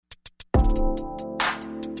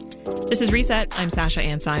This is Reset. I'm Sasha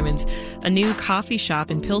Ann Simons. A new coffee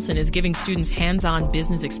shop in Pilsen is giving students hands-on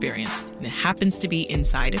business experience. And it happens to be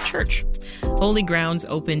inside a church. Holy Grounds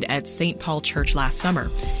opened at St. Paul Church last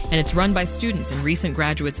summer, and it's run by students and recent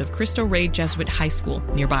graduates of Cristo Rey Jesuit High School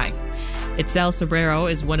nearby. Itzel Sobrero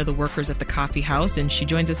is one of the workers at the coffee house, and she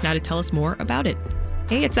joins us now to tell us more about it.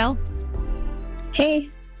 Hey, Itzel.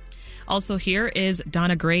 Hey. Also here is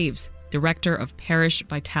Donna Graves, Director of Parish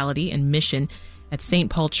Vitality and Mission at St.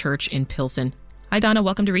 Paul Church in Pilsen. Hi, Donna.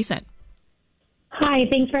 Welcome to Reset. Hi.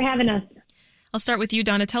 Thanks for having us. I'll start with you,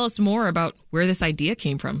 Donna. Tell us more about where this idea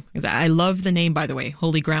came from. I love the name, by the way,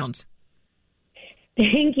 Holy Grounds.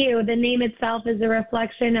 Thank you. The name itself is a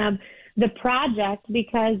reflection of the project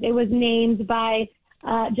because it was named by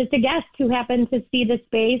just a guest who happened to see the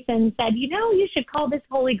space and said, you should call this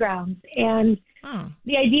Holy Grounds. And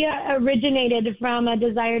the idea originated from a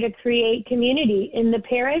desire to create community in the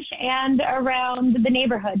parish and around the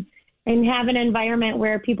neighborhood and have an environment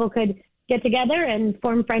where people could get together and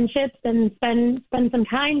form friendships and spend some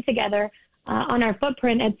time together on our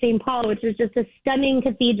footprint at St. Paul, which is just a stunning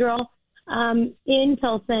cathedral in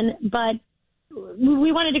Pilsen. But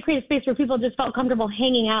we wanted to create a space where people just felt comfortable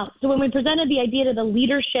hanging out. So when we presented the idea to the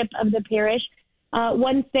leadership of the parish,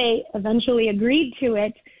 once they eventually agreed to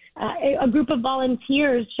it, a group of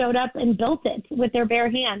volunteers showed up and built it with their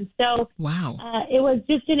bare hands. So wow. It was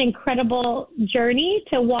just an incredible journey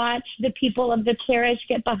to watch the people of the parish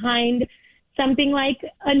get behind something like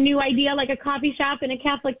a new idea, like a coffee shop in a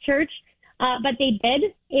Catholic church. But they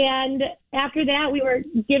did. And after that, we were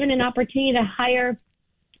given an opportunity to hire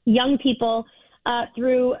young people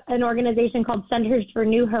through an organization called Centers for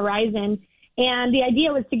New Horizon. And the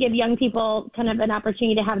idea was to give young people kind of an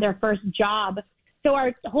opportunity to have their first job. So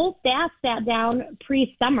our whole staff sat down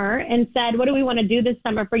pre-summer and said, what do we want to do this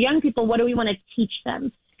summer for young people? What do we want to teach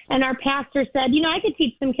them? And our pastor said, I could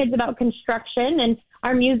teach some kids about construction. And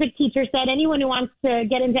our music teacher said, anyone who wants to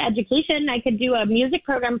get into education, I could do a music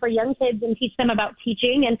program for young kids and teach them about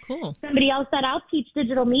teaching. And cool. Somebody else said, I'll teach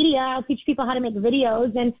digital media. I'll teach people how to make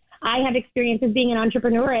videos. And I have experience as being an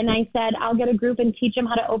entrepreneur. And I said, I'll get a group and teach them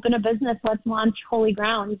how to open a business. Let's launch Holy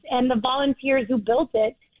Grounds. And the volunteers who built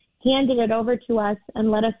it handed it over to us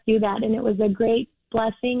and let us do that. And it was a great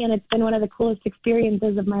blessing, and it's been one of the coolest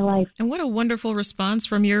experiences of my life. And what a wonderful response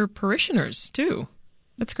from your parishioners, too.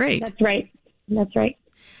 That's great. That's right.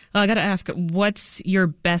 I got to ask, what's your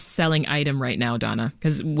best-selling item right now, Donna?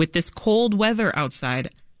 Because with this cold weather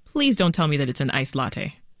outside, please don't tell me that it's an iced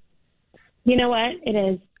latte. You know what? It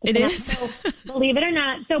is. It is? So, believe it or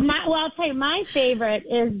not. So, I'll tell you, my favorite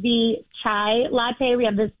is the chai latte. We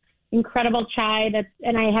have this incredible chai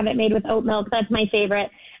and I have it made with oat milk. That's my favorite.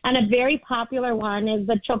 And a very popular one is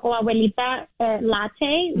the Choco Abuelita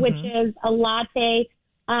latte, which is a latte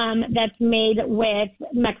that's made with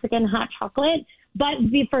Mexican hot chocolate. But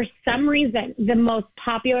for some reason, the most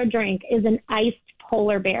popular drink is an iced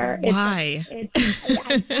polar bear. Why?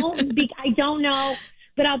 I don't know.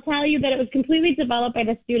 But I'll tell you that it was completely developed by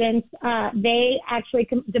the students. They actually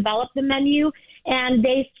developed the menu, and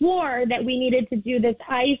they swore that we needed to do this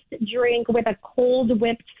iced drink with a cold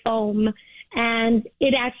whipped foam. And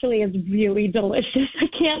it actually is really delicious. I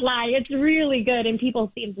can't lie. It's really good, and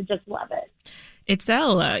people seem to just love it.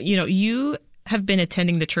 Itzel, you have been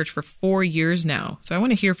attending the church for 4 years now. So I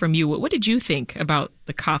want to hear from you. What did you think about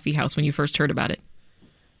the coffee house when you first heard about it?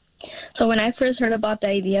 So when I first heard about the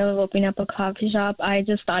idea of opening up a coffee shop, I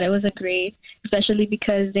just thought it was a great, especially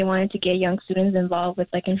because they wanted to get young students involved with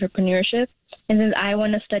entrepreneurship. And since I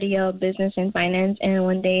want to study business and finance, and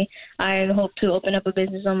one day I hope to open up a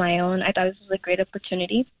business on my own, I thought this was a great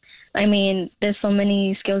opportunity. I mean, there's so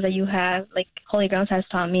many skills that you have, like Holy Grounds has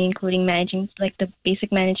taught me, including managing, the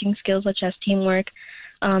basic managing skills such as teamwork,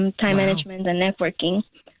 time management, and networking.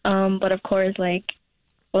 But of course,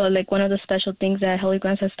 one of the special things that Holy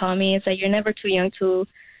Grounds has taught me is that you're never too young to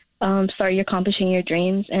start accomplishing your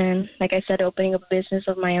dreams. And like I said, opening a business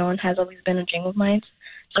of my own has always been a dream of mine.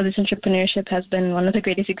 So this entrepreneurship has been one of the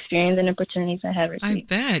greatest experiences and opportunities I have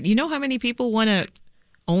received. I bet. You know how many people want to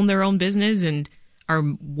own their own business and are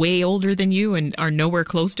way older than you and are nowhere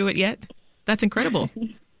close to it yet? That's incredible.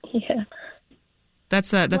 Yeah.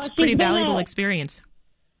 That's a pretty valuable experience.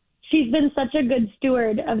 She's been such a good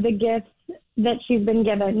steward of the gifts that she's been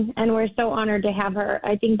given, and we're so honored to have her.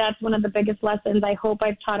 I think that's one of the biggest lessons I hope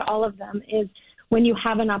I've taught all of them is when you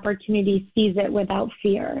have an opportunity, seize it without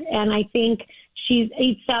fear. And I think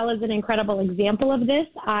Itzel is an incredible example of this.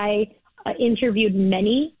 I interviewed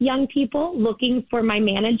many young people looking for my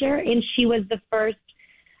manager, and she was the first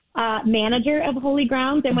manager of Holy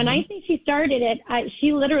Grounds. And when I say she started it,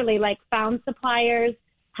 she literally found suppliers,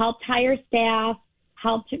 helped hire staff,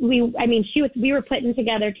 helped. We were putting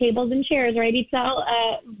together tables and chairs, right, Itzel,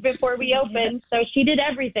 before we opened. So she did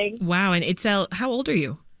everything. Wow. And Itzel, how old are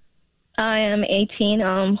you? I am 18.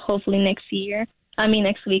 Hopefully next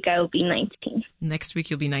week I will be 19. Next week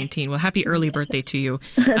you'll be 19. Well, happy early birthday to you.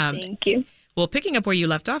 Thank you. Well, picking up where you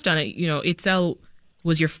left off, Donna, Itzel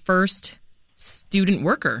was your first student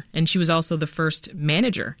worker, and she was also the first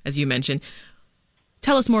manager, as you mentioned.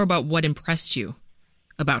 Tell us more about what impressed you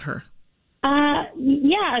about her.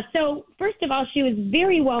 Yeah. So first of all, she was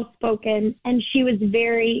very well spoken and she was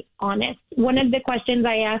very honest. One of the questions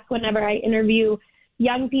I ask whenever I interview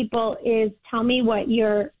young people is, tell me what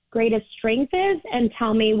your greatest strength is and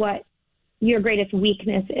tell me what your greatest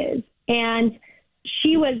weakness is. And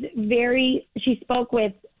she spoke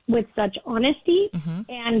with such honesty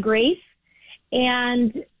and grace.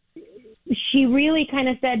 And she really kind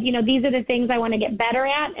of said, these are the things I want to get better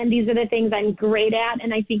at, and these are the things I'm great at,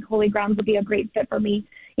 and I think Holy Grounds would be a great fit for me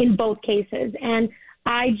in both cases. And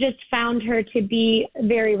I just found her to be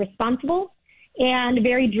very responsible and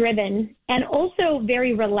very driven and also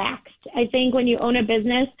very relaxed. I think when you own a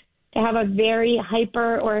business, to have a very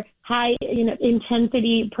hyper or high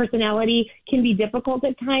intensity personality can be difficult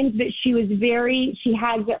at times, but she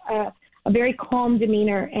has a very calm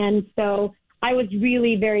demeanor. And so I was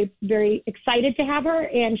really very, very excited to have her,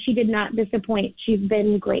 and she did not disappoint. She's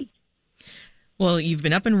been great. Well, you've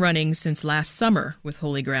been up and running since last summer with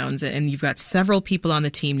Holy Grounds, and you've got several people on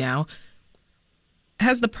the team now.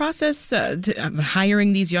 Has the process of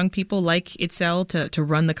hiring these young people like Itzel to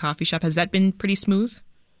run the coffee shop, has that been pretty smooth?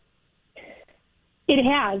 It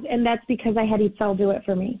has, and that's because I had Itzel do it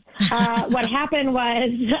for me. What happened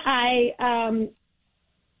was I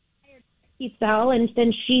Itzel, and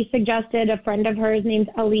then she suggested a friend of hers named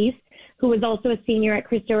Elise, who was also a senior at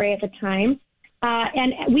Cristo Rey at the time.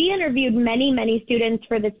 And we interviewed many, many students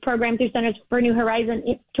for this program through Centers for New Horizons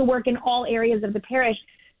to work in all areas of the parish.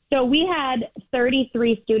 So we had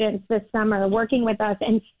 33 students this summer working with us,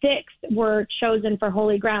 and 6 were chosen for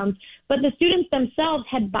Holy Grounds. But the students themselves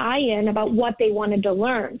had buy-in about what they wanted to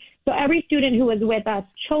learn. So every student who was with us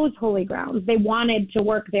chose Holy Grounds. They wanted to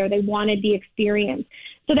work there. They wanted the experience.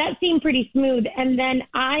 So that seemed pretty smooth. And then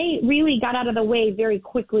I really got out of the way very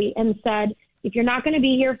quickly and said, if you're not going to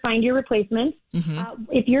be here, find your replacement.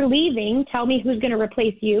 If you're leaving, tell me who's going to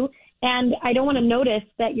replace you. And I don't want to notice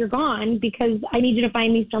that you're gone because I need you to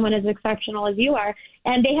find me someone as exceptional as you are.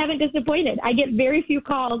 And they haven't disappointed. I get very few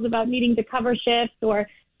calls about needing to cover shifts or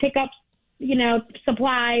pick up,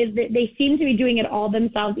 supplies. They seem to be doing it all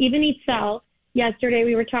themselves. Even Itzel, yesterday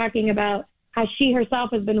we were talking about how she herself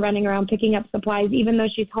has been running around picking up supplies, even though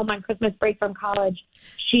she's home on Christmas break from college.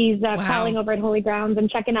 She's calling over at Holy Grounds and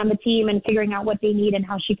checking on the team and figuring out what they need and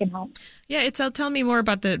how she can help. Yeah, tell me more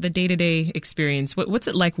about the day-to-day experience. What's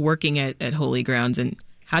it like working at Holy Grounds, and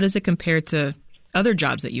how does it compare to other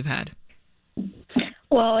jobs that you've had?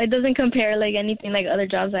 Well, it doesn't compare like anything like other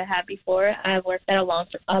jobs I had before. I've worked at a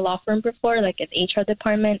law firm before, like an HR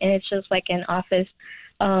department, and it's just like an office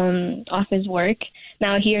work.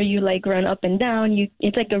 Now here you like run up and down.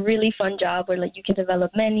 It's like a really fun job where like you can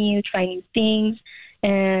develop menu, try new things,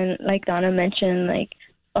 and like Donna mentioned, like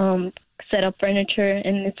set up furniture,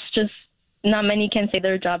 and it's just not many can say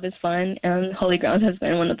their job is fun, and Holy Grounds has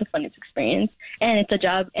been one of the funnest experiences. And it's a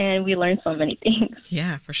job, and we learn so many things.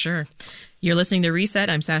 Yeah, for sure. You're listening to Reset.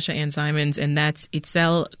 I'm Sasha Ann Simons, and that's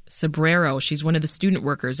Itzel Sobrero. She's one of the student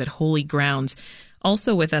workers at Holy Grounds.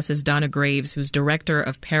 Also with us is Donna Graves, who's Director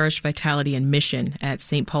of Parish Vitality and Mission at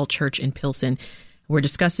St. Paul Church in Pilsen. We're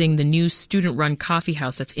discussing the new student-run coffee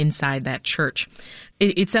house that's inside that church.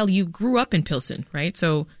 Itzel, you grew up in Pilsen, right?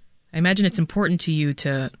 So I imagine it's important to you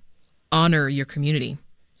to honor your community.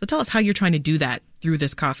 So tell us how you're trying to do that through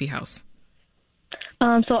this coffee house.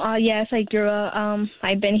 Yes, I grew up.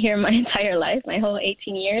 I've been here my entire life, my whole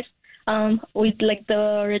 18 years.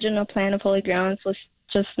 The original plan of Holy Grounds was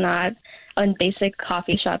just not a basic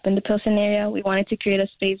coffee shop in the Pilsen area. We wanted to create a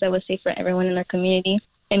space that was safe for everyone in our community.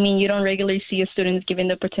 I mean, you don't regularly see students given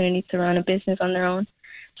the opportunity to run a business on their own.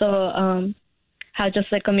 So how just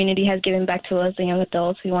the community has given back to us, the young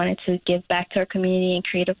adults, we wanted to give back to our community and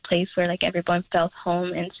create a place where like everyone felt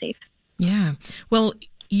home and safe. Yeah. Well,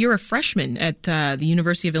 you're a freshman at the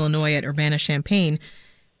University of Illinois at Urbana-Champaign,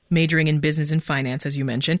 majoring in business and finance, as you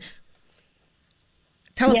mentioned.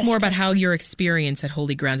 Tell us more about how your experience at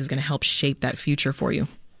Holy Grounds is going to help shape that future for you.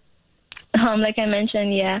 Like I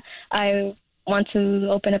mentioned, I want to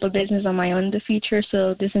open up a business on my own in the future.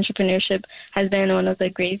 So this entrepreneurship has been one of the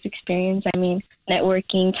greatest experiences. I mean,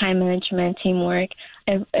 networking, time management, teamwork,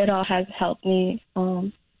 it all has helped me.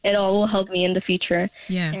 It all will help me in the future.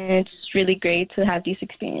 Yeah. And it's really great to have this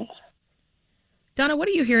experience. Donna, what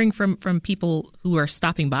are you hearing from people who are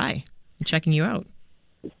stopping by and checking you out?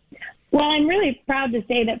 Well, I'm really proud to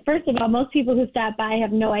say that, first of all, most people who stop by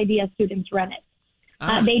have no idea students run it.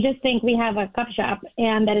 They just think we have a coffee shop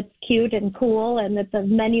and that it's cute and cool and that the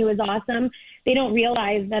menu is awesome. They don't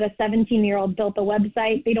realize that a 17-year-old built the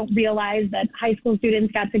website. They don't realize that high school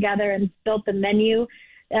students got together and built the menu.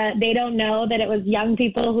 They don't know that it was young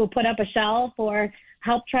people who put up a shelf or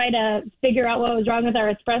helped try to figure out what was wrong with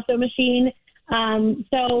our espresso machine.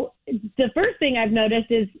 So the first thing I've noticed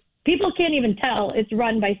is people can't even tell it's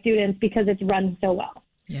run by students because it's run so well.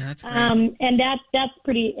 Yeah, that's great. And that's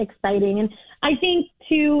pretty exciting. And I think,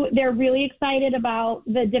 too, they're really excited about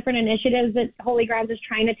the different initiatives that Holy Grounds is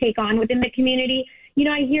trying to take on within the community. You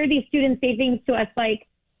know, I hear these students say things to us like,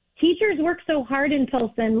 teachers work so hard in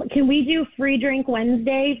Pilsen. Can we do Free Drink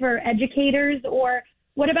Wednesday for educators? Or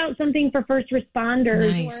what about something for first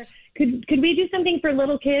responders? Nice. Or could we do something for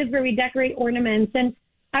little kids where we decorate ornaments? And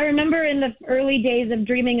I remember in the early days of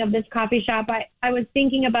dreaming of this coffee shop, I was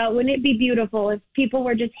thinking about, wouldn't it be beautiful if people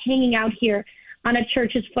were just hanging out here on a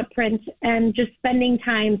church's footprint and just spending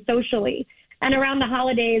time socially. And around the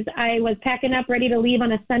holidays, I was packing up ready to leave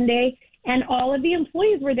on a Sunday, and all of the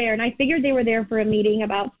employees were there. And I figured they were there for a meeting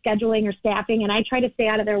about scheduling or staffing, and I tried to stay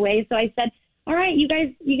out of their way. So I said, all right, you guys,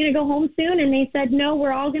 you going to go home soon? And they said, no,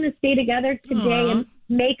 we're all going to stay together today and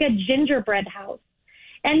make a gingerbread house.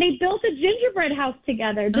 And they built a gingerbread house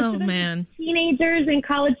together. Just teenagers and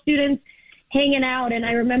college students hanging out. And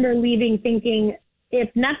I remember leaving thinking, if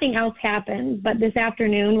nothing else happens, but this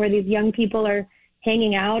afternoon where these young people are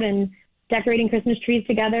hanging out and decorating Christmas trees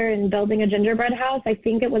together and building a gingerbread house, I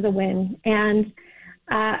think it was a win. And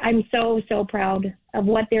I'm so, so proud of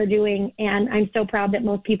what they're doing. And I'm so proud that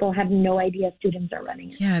most people have no idea students are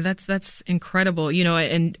running it. Yeah, that's incredible. You know,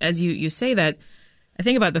 and as you say that, I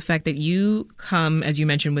think about the fact that you come, as you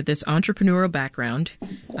mentioned, with this entrepreneurial background.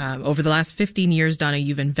 Over the last 15 years, Donna,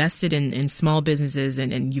 you've invested in small businesses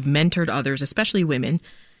and you've mentored others, especially women.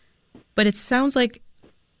 But it sounds like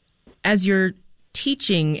as you're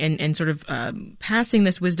teaching and sort of passing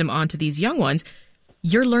this wisdom on to these young ones,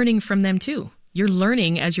 you're learning from them too. You're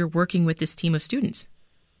learning as you're working with this team of students.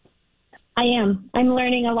 I am. I'm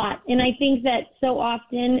learning a lot. And I think that so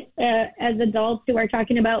often as adults who are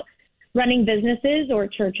talking about running businesses or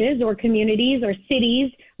churches or communities or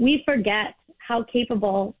cities, we forget how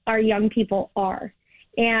capable our young people are.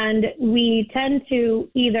 And we tend to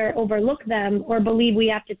either overlook them or believe we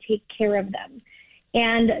have to take care of them.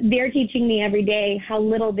 And they're teaching me every day how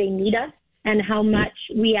little they need us and how much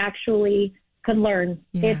we actually could learn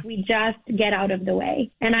if we just get out of the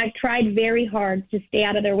way. And I've tried very hard to stay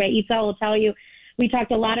out of their way. Isel will tell you, we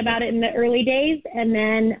talked a lot about it in the early days, and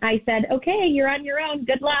then I said, okay, you're on your own.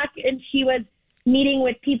 Good luck. And she was meeting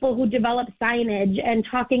with people who develop signage and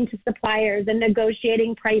talking to suppliers and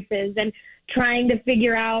negotiating prices and trying to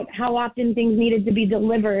figure out how often things needed to be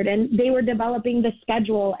delivered. And they were developing the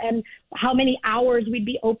schedule and how many hours we'd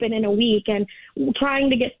be open in a week and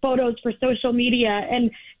trying to get photos for social media.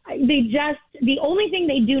 And the only thing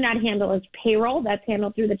they do not handle is payroll. That's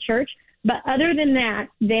handled through the church. But other than that,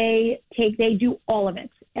 they do all of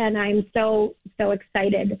it. And I'm so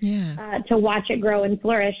excited to watch it grow and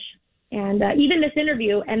flourish. And even this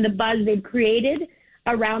interview and the buzz they've created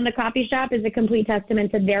around the coffee shop is a complete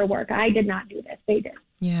testament to their work. I did not do this. They did.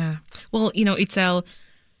 Yeah. Well, you know, Itzel,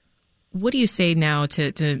 what do you say now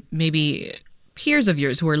to maybe peers of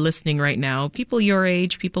yours who are listening right now, people your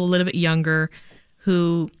age, people a little bit younger,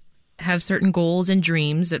 who have certain goals and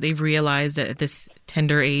dreams that they've realized at this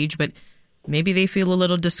tender age, but maybe they feel a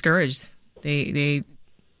little discouraged. They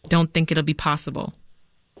don't think it'll be possible.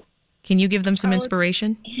 Can you give them some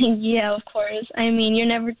inspiration? Yeah, of course. I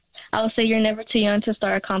mean, I would say you're never too young to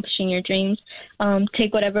start accomplishing your dreams.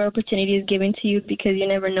 Take whatever opportunity is given to you because you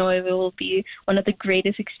never know if it will be one of the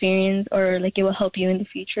greatest experiences or like it will help you in the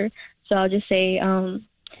future. So I'll just say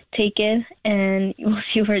take it and you'll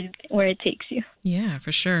see where it takes you. Yeah,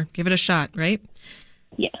 for sure. Give it a shot, right?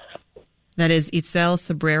 Yes. That is Itzel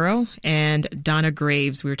Sobrero and Donna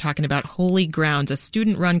Graves. We were talking about Holy Grounds, a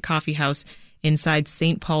student-run coffee house inside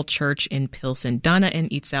St. Paul Church in Pilsen. Donna and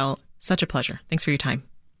Itzel, such a pleasure. Thanks for your time.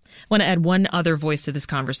 I want to add one other voice to this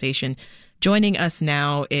conversation. Joining us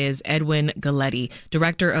now is Edwin Galletti,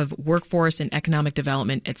 Director of Workforce and Economic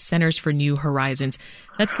Development at Centers for New Horizons.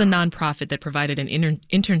 That's the nonprofit that provided an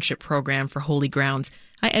internship program for Holy Grounds.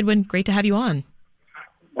 Hi, Edwin. Great to have you on.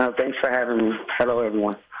 Thanks for having me. Hello,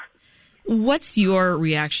 everyone. What's your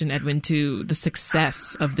reaction, Edwin, to the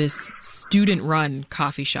success of this student-run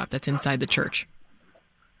coffee shop that's inside the church?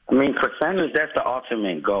 I mean, for centers, that's the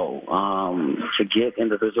ultimate goal, to get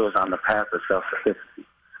individuals on the path of self-sufficiency.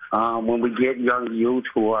 When we get young youth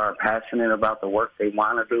who are passionate about the work they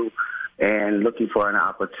want to do and looking for an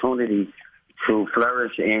opportunity to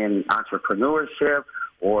flourish in entrepreneurship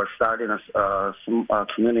or starting a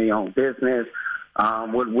community-owned business,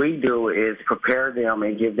 what we do is prepare them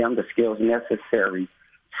and give them the skills necessary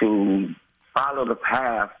to follow the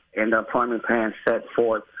path and the employment plan set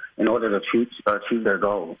forth in order to achieve their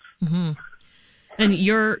goals. Mm-hmm. And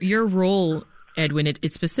your role, Edwin,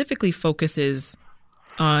 it specifically focuses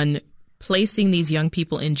on placing these young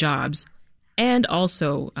people in jobs and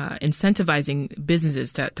also incentivizing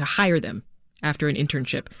businesses to hire them after an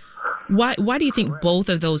internship. Why do you think both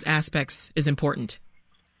of those aspects is important?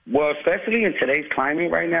 Well, especially in today's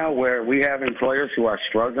climate right now where we have employers who are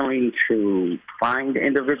struggling to find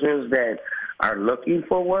individuals that are looking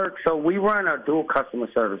for work. So we run a dual customer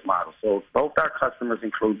service model. So both our customers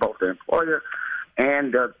include both the employer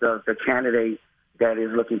and the candidate that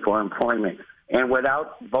is looking for employment. And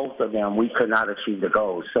without both of them, we could not achieve the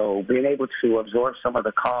goals. So being able to absorb some of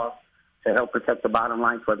the costs to help protect the bottom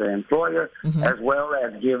line for the employer, mm-hmm. as well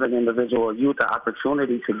as give an individual or youth the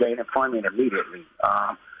opportunity to gain employment immediately.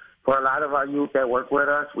 For a lot of our youth that work with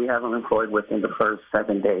us, we have them employed within the first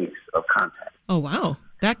 7 days of contact. Oh, wow.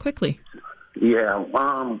 That quickly? Yeah.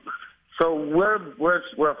 So we're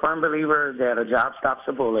a firm believer that a job stops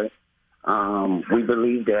a bullet. We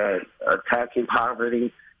believe that attacking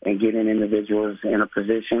poverty and getting individuals in a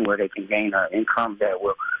position where they can gain an income that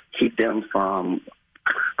will keep them from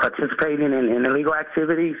participating in illegal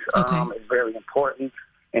activities is very important.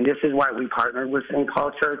 And this is why we partnered with St.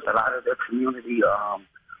 Paul Church. A lot of their community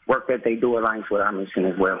work that they do aligns with our mission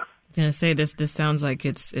as well. I was going to say, this sounds like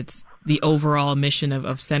it's the overall mission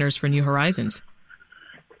of Centers for New Horizons.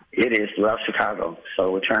 It is throughout Chicago.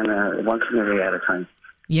 So we're trying to one community at a time.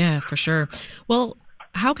 Yeah, for sure. Well,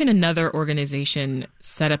 how can another organization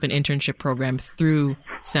set up an internship program through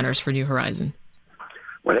Centers for New Horizons?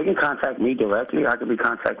 Well, they can contact me directly. I can be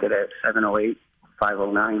contacted at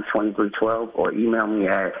 708-509-2312 or email me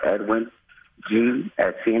at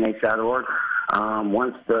edwing@cnh.org.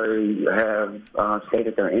 Once they have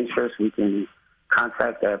stated their interest, we can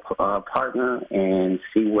contact that partner and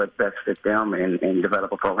see what best fits them and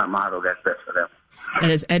develop a program model that's best for them.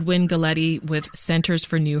 That is Edwin Galletti with Centers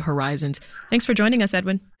for New Horizons. Thanks for joining us,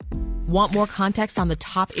 Edwin. Want more context on the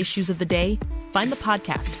top issues of the day? Find the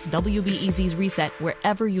podcast, WBEZ's Reset,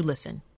 wherever you listen.